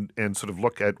and sort of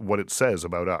look at what it says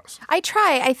about us. I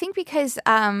try. I think because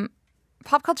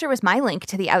pop culture was my link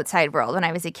to the outside world when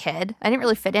I was a kid. I didn't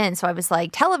really fit in, so I was like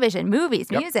television,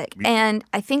 movies, music. And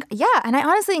I think, and I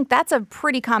honestly think that's a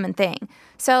pretty common thing.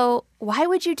 So why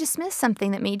would you dismiss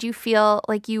something that made you feel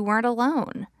like you weren't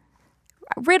alone?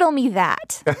 Riddle me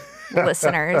that,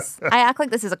 listeners. I act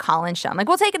like this is a call-in show. I'm like,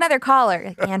 we'll take another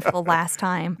caller. And for the last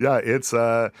time. Yeah, it's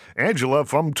Angela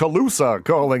from Toulouse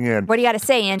calling in. What do you got to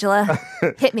say, Angela?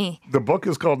 Hit me. The book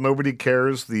is called Nobody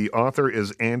Cares. The author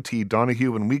is Ann T.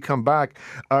 Donahue. When we come back,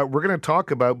 we're going to talk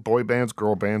about boy bands,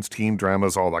 girl bands, teen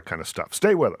dramas, all that kind of stuff.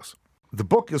 Stay with us. The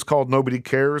book is called Nobody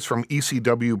Cares from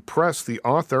ECW Press. The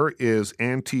author is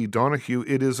Ann T. Donahue.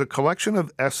 It is a collection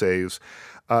of essays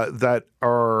that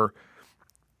are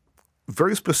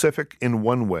very specific in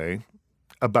one way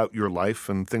about your life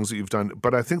and things that you've done,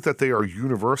 but I think that they are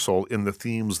universal in the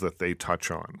themes that they touch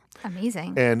on.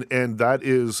 Amazing. And that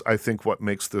is, I think, what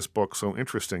makes this book so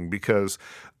interesting, because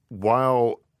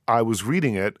while I was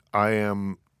reading it, I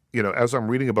am, as I'm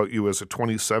reading about you as a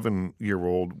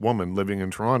 27-year-old woman living in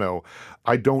Toronto,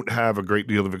 I don't have a great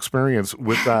deal of experience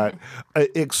with that,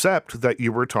 except that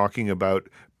you were talking about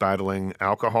battling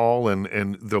alcohol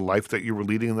and the life that you were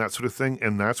leading and that sort of thing.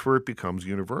 And that's where it becomes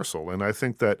universal. And I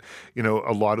think that,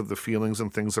 a lot of the feelings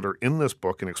and things that are in this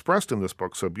book and expressed in this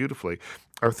book so beautifully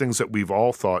are things that we've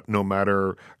all thought, no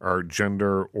matter our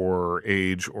gender or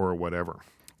age or whatever.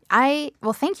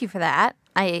 Well, thank you for that.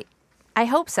 I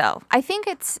hope so. I think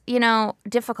it's,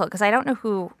 difficult because I don't know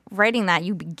who writing that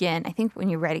you begin. I think when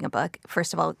you're writing a book,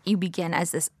 first of all, you begin as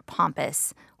this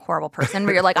pompous, horrible person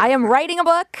where you're like, I am writing a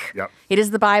book. Yep. It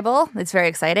is the Bible. It's very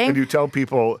exciting. And you tell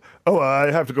people, I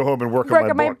have to go home and work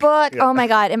on my book. Yeah. Oh my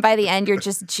God. And by the end, you're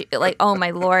just like, oh my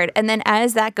Lord. And then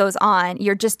as that goes on,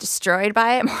 you're just destroyed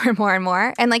by it more and more and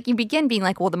more. And like you begin being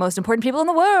like, well, the most important people in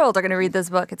the world are going to read this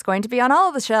book. It's going to be on all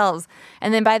of the shelves.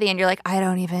 And then by the end, you're like, I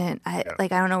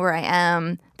don't know where I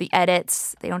am. The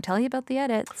edits, they don't tell you about the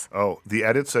edits. Oh, the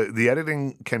edits, the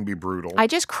editing can be brutal. I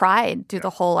just cried through the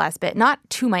whole last bit, not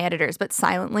to my editors, but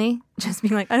silently, just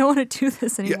being like, I don't want to do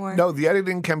this anymore. Yeah, no, the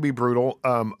editing can be brutal.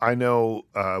 I know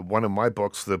one of my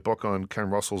books, the book on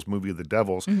Ken Russell's movie The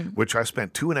Devils, which I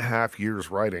spent 2.5 years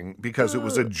writing because it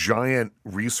was a giant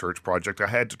research project. I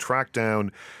had to track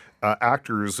down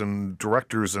actors and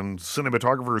directors and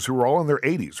cinematographers who were all in their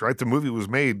 80s, right? The movie was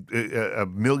made a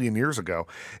million years ago,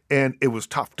 and it was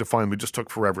tough to find them. It just took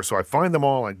forever. So I find them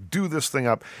all, I do this thing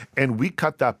up, and we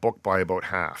cut that book by about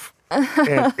half.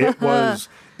 And it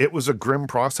was a grim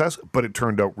process, but it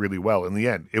turned out really well. In the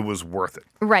end, it was worth it.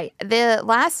 Right. The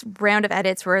last round of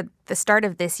edits were the start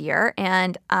of this year,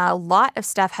 and a lot of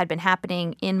stuff had been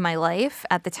happening in my life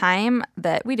at the time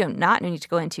that we do not need to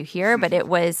go into here, but it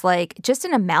was like just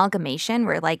an amalgamation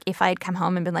where like if I'd come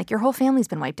home and been like, your whole family's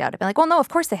been wiped out, I'd be like, well, no, of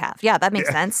course they have. Yeah, that makes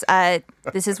sense.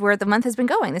 This is where the month has been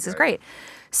going. This is great.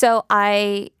 So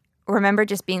I remember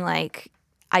just being like,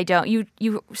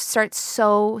 you start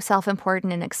so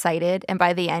self-important and excited, and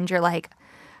by the end you're like,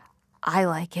 I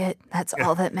like it. That's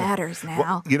all that matters now.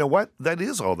 Well, you know what? That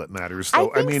is all that matters. Though.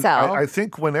 I think so. I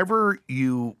think whenever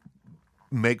you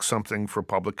make something for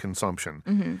public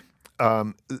consumption,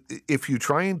 if you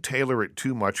try and tailor it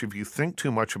too much, if you think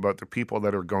too much about the people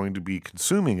that are going to be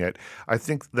consuming it, I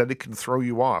think that it can throw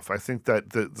you off. I think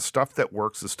that the stuff that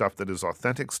works is stuff that is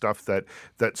authentic, stuff that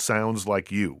sounds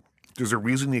like you. There's a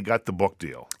reason you got the book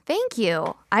deal. Thank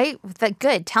you.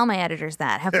 Good. Tell my editors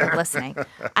that. I hope they're listening.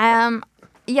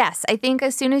 Yes, I think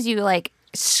as soon as you like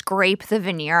scrape the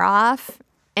veneer off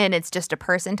and it's just a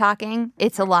person talking,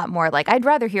 it's a lot more like I'd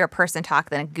rather hear a person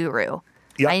talk than a guru.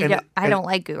 Yeah, I don't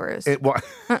like gurus. But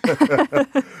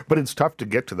it's tough to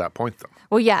get to that point, though.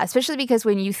 Well, yeah, especially because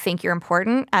when you think you're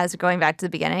important, as going back to the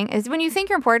beginning, is when you think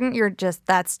you're important,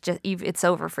 it's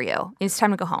over for you. It's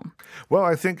time to go home. Well,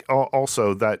 I think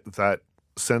also that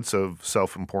sense of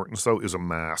self-importance, though, is a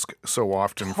mask so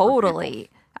often. Totally.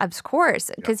 Of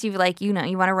course, because you want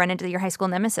to run into your high school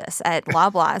nemesis at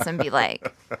Loblaws and be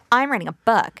like, I'm writing a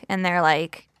book. And they're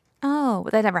like, oh,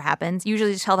 that never happens.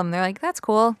 Usually just tell them, they're like, that's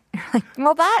cool. You're like,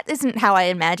 well, that isn't how I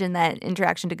imagine that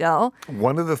interaction to go.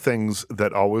 One of the things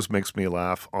that always makes me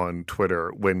laugh on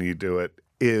Twitter when you do it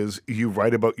is you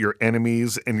write about your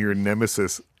enemies and your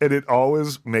nemesis, and it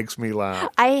always makes me laugh.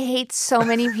 I hate so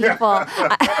many people.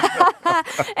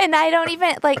 And I don't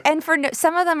even, and for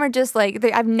some of them are just like,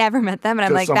 I've never met them, and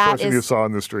I'm like, some person you saw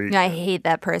on the street. I hate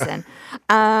that person.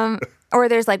 Or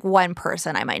there's like one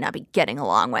person I might not be getting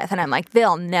along with, and I'm like,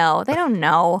 they'll know. They don't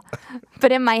know.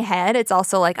 But in my head, it's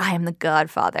also like, I am the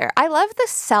godfather. I love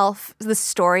the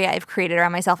story I've created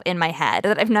around myself in my head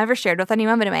that I've never shared with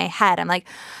anyone, but in my head, I'm like,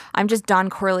 I'm just Don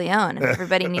Corleone, and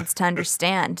everybody needs to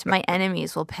understand. My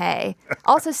enemies will pay.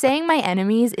 Also, saying my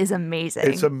enemies is amazing.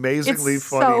 It's amazingly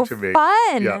funny to me. It's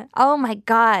so fun. Yeah. Oh my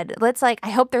God. I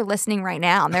hope they're listening right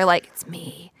now, and they're like, it's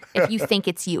me. If you think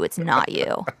it's you, it's not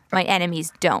you. My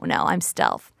enemies don't know. I'm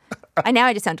stealth. I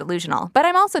just sound delusional, but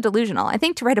I'm also delusional. I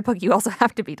think to write a book, you also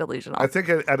have to be delusional. I think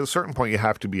at a certain point, you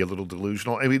have to be a little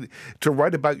delusional. I mean, to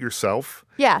write about yourself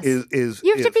is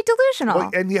you have to be delusional.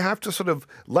 Well, and you have to sort of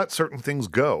let certain things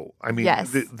go. I mean,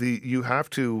 yes. You have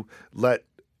to let,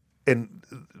 and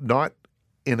not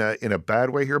in a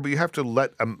bad way here, but you have to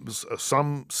let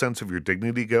some sense of your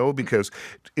dignity go, because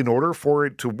in order for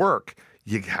it to work,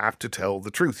 you have to tell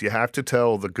the truth. You have to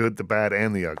tell the good, the bad,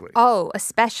 and the ugly. Oh,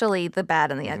 especially the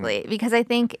bad and the ugly, because I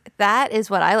think that is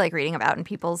what I like reading about in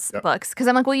people's books. Because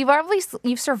I'm like, well,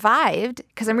 you've survived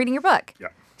because I'm reading your book. Yeah.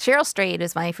 Cheryl Strayed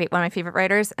is one of my favorite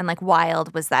writers, and like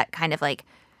Wild was that kind of like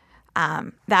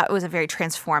that was a very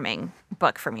transforming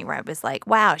book for me, where I was like,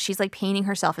 wow, she's like painting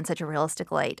herself in such a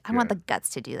realistic light. I want the guts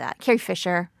to do that. Carrie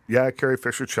Fisher. Yeah, Carrie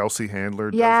Fisher, Chelsea Handler.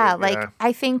 Yeah, does it.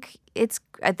 I think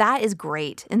that is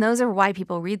great, and those are why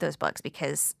people read those books,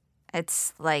 because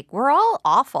it's like we're all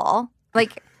awful.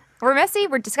 Like we're messy,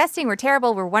 we're disgusting, we're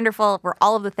terrible, we're wonderful, we're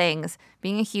all of the things.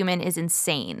 Being a human is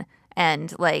insane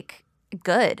and like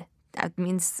good. That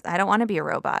means I don't want to be a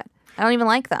robot. I don't even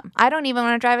like them. I don't even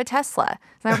want to drive a Tesla.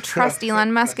 I don't trust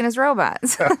Elon Musk and his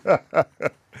robots.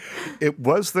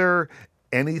 Was there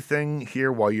anything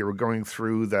here while you were going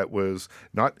through that was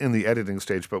not in the editing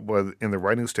stage, but was in the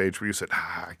writing stage where you said,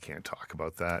 I can't talk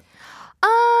about that?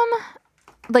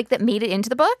 Like that made it into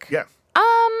the book? Yeah.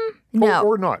 No.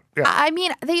 Or not. Yeah. I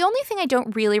mean, the only thing I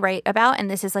don't really write about, and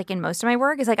this is like in most of my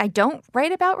work, is like I don't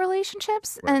write about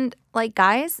relationships and like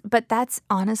guys, but that's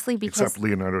honestly because Except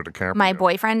Leonardo DiCaprio. my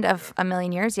boyfriend of a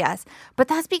million years, yes. But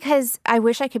that's because I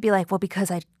wish I could be like, well,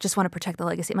 because I just want to protect the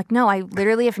legacy. I'm like, no, I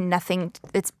literally have nothing.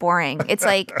 It's boring. It's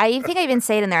like, I think I even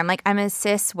say it in there. I'm like, I'm a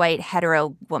cis, white,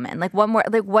 hetero woman. Like, what more,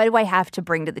 like, what do I have to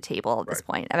bring to the table at this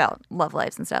point about love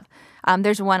lives and stuff?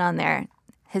 There's one on there.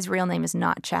 His real name is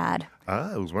not Chad.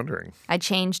 I was wondering. I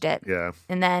changed it. Yeah.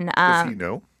 And then Does he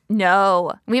know?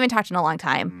 no, we haven't talked in a long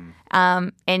time.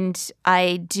 And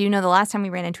I do know the last time we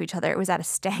ran into each other, it was at a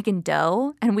Stag and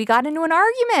Doe, and we got into an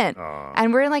argument.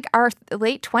 And we're in like our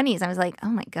late 20s. I was like, oh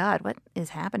my God, what is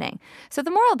happening? So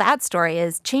the moral of that story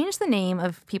is change the name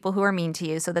of people who are mean to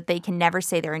you so that they can never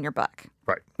say they're in your book.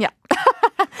 Right. Yeah.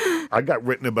 I got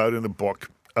written about in a book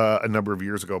a number of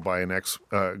years ago by an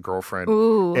ex-girlfriend.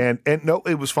 Ooh. And no,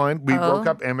 it was fine. We broke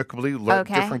up amicably,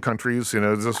 different countries,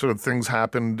 those sort of things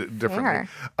happened differently.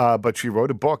 But she wrote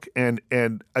a book, and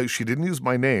she didn't use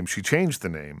my name. She changed the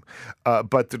name.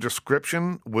 But the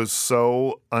description was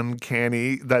so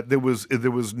uncanny that there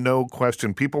was no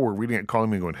question. People were reading it,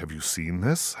 calling me going, have you seen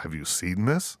this? Have you seen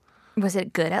this? Was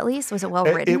it good at least? Was it well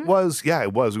written? It was, yeah,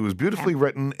 it was. It was beautifully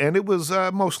written, and it was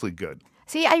mostly good.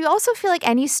 See, I also feel like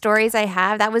any stories I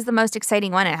have, that was the most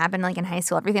exciting one. It happened like in high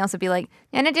school. Everything else would be like,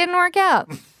 and it didn't work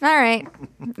out. All right.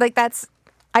 Like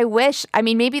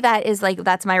maybe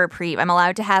that's my reprieve. I'm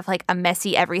allowed to have like a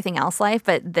messy everything else life,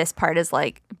 but this part is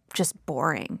like just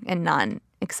boring and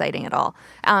non-exciting at all.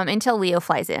 Until Leo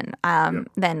flies in.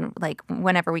 Then like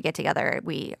whenever we get together,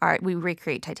 we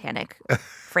recreate Titanic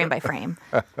frame by frame.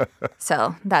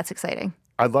 So that's exciting.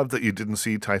 I love that you didn't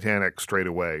see Titanic straight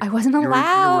away. I wasn't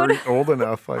allowed. You were old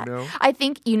enough, I know. I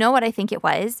think, you know what I think it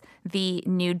was? The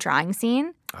nude drawing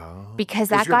scene. Oh. Because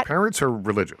your parents are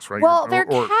religious, right? Well, they're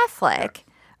Catholic.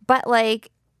 Yeah. But like,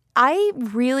 I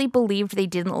really believed they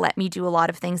didn't let me do a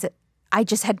lot of things that I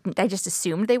just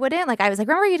assumed they wouldn't. Like, I was like,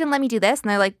 remember you didn't let me do this?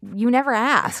 And they're like, you never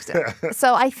asked.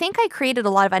 So I think I created a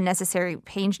lot of unnecessary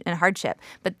pain and hardship.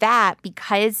 But that,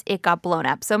 because it got blown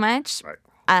up so much. Right.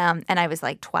 And I was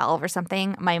like 12 or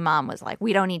something. My mom was like,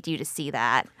 we don't need you to see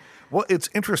that. Well, it's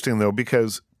interesting, though,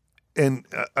 because And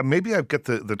maybe I've got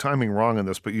the timing wrong on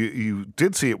this, but you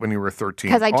did see it when you were 13.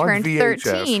 Because I turned VHS,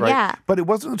 13, right? yeah. But it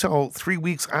wasn't until 3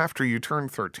 weeks after you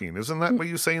turned 13. Isn't that what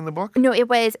you say in the book? No, it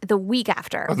was the week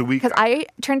after. Oh, the week Because I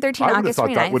turned 13 I would have August thought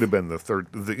 29th. that would have been the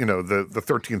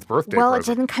 13th birthday Well,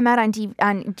 present. it didn't come out on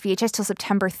VHS till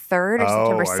September 3rd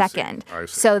or September 2nd. I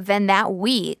see. So then that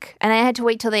week, and I had to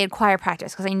wait till they had choir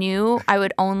practice because I knew I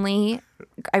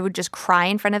would just cry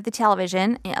in front of the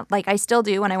television, like I still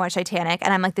do when I watch Titanic.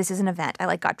 And I'm like, this is an event.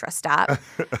 I got dressed up.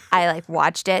 I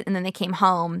watched it, and then they came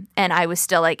home, and I was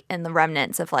still in the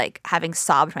remnants of having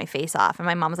sobbed my face off. And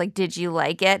my mom was like, "Did you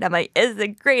like it?" And I'm like, "It's the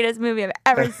greatest movie I've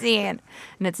ever seen,"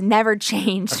 and it's never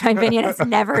changed. My opinion has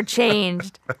never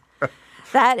changed.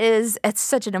 It's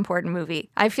such an important movie.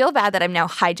 I feel bad that I'm now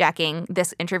hijacking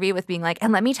this interview with being like,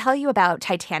 and let me tell you about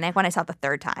Titanic when I saw it the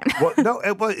third time.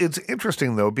 It's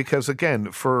interesting, though, because,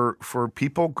 again, for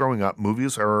people growing up,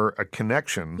 movies are a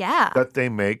connection that they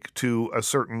make to a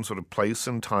certain sort of place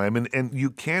and time. And you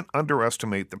can't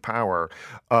underestimate the power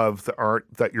of the art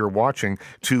that you're watching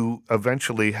to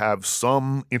eventually have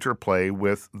some interplay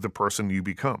with the person you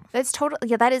become.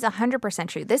 That is 100%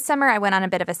 true. This summer, I went on a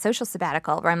bit of a social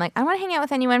sabbatical where I'm like, I want to hang out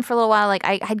with anyone for a little while.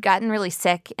 I had gotten really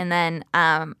sick, and then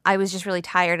I was just really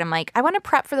tired. I'm like, I want to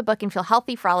prep for the book and feel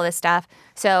healthy for all of this stuff.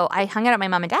 So I hung out at my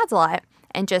mom and dad's a lot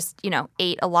and just,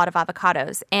 ate a lot of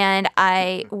avocados. And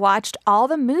I watched all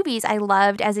the movies I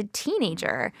loved as a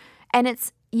teenager. And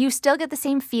you still get the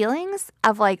same feelings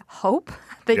of like hope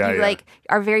that Yeah, you yeah. like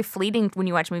are very fleeting when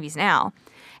you watch movies now.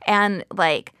 And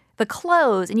like the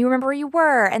clothes, and you remember where you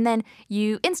were, and then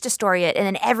you Insta story it, and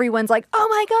then everyone's like, oh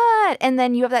my God. And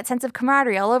then you have that sense of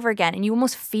camaraderie all over again. And you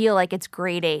almost feel like it's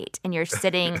grade 8 and you're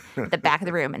sitting at the back of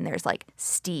the room and there's like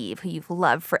Steve, who you've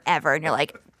loved forever. And you're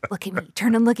like, look at me,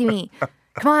 turn and look at me.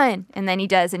 Come on. And then he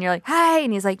does, and you're like, hi.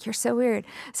 And he's like, you're so weird.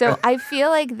 So I feel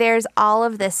like there's all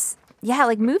of this. Yeah,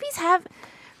 like movies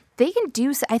they can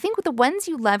do, I think with the ones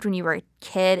you loved when you were a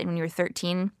kid and when you were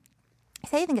 13, I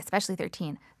think especially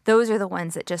 13, those are the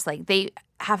ones that just like, they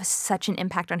have such an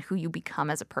impact on who you become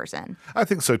as a person. I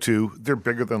think so too. They're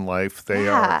bigger than life. They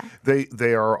Yeah.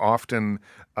 are often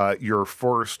your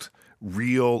first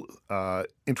real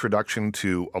introduction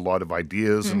to a lot of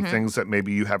ideas and things that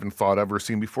maybe you haven't thought of or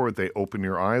seen before. They open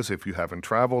your eyes if you haven't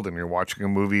traveled and you're watching a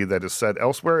movie that is set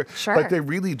elsewhere. Sure. Like they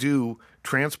really do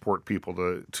transport people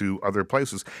to other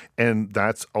places. And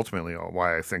that's ultimately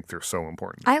why I think they're so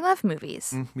important. I love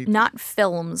movies, me too. not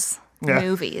films, Yeah.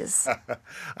 movies.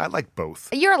 I like both.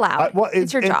 You're allowed.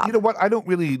 It's your job. You know what? I don't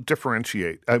really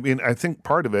differentiate. I mean, I think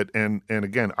part of it, and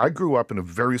again, I grew up in a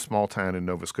very small town in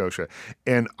Nova Scotia,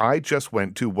 and I just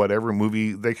went to whatever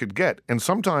movie they could get. And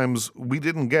sometimes we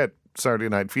didn't get Saturday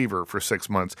Night Fever for 6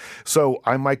 months. So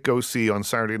I might go see on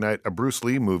Saturday night a Bruce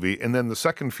Lee movie, and then the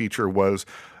second feature was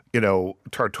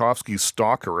Tarkovsky's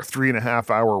Stalker, a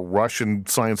 3.5-hour Russian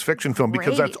science fiction film,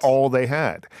 because that's Great. all they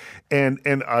had. And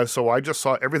so I just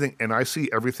saw everything, and I see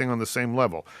everything on the same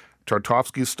level.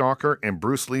 Tarkovsky's Stalker and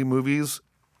Bruce Lee movies,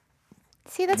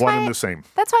 See, that's one why and the same.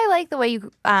 That's why I like the way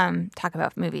you talk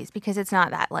about movies, because it's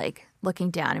not that like looking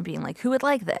down and being like, who would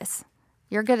like this?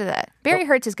 You're good at that. Barry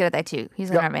Hertz is good at that too. He's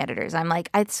one of my editors. I'm like,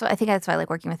 I think that's why I like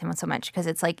working with him so much, because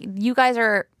it's like you guys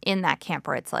are in that camp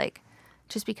where it's like,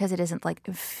 just because it isn't like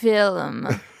film.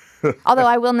 Although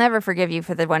I will never forgive you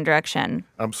for the One Direction.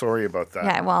 I'm sorry about that.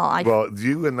 Yeah, well, Well,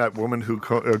 you and that woman who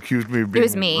accused me of being it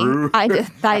was me. rude. I did.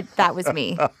 That was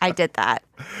me. I did that.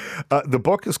 The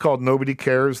book is called Nobody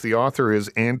Cares. The author is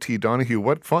Ann T. Donahue.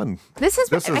 What fun. This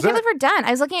is. I is can't it. believe we're done.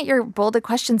 I was looking at your bolded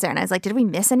questions there, and I was like, did we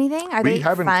miss anything? Are We they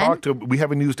haven't fun? we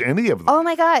haven't used any of them. Oh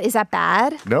my God, is that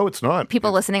bad? No, it's not. People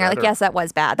It's listening are like, better. yes, that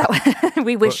was bad.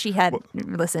 We wish she had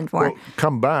listened more. Well,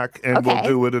 come back and we'll Okay.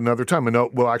 do it another time. And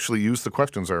we'll actually use the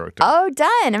questions I wrote down. Oh,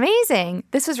 done. Amazing.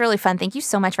 This was really fun. Thank you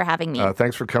so much for having me.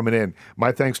 Thanks for coming in.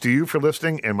 My thanks to you for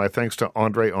listening, and my thanks to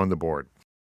Andre on the board.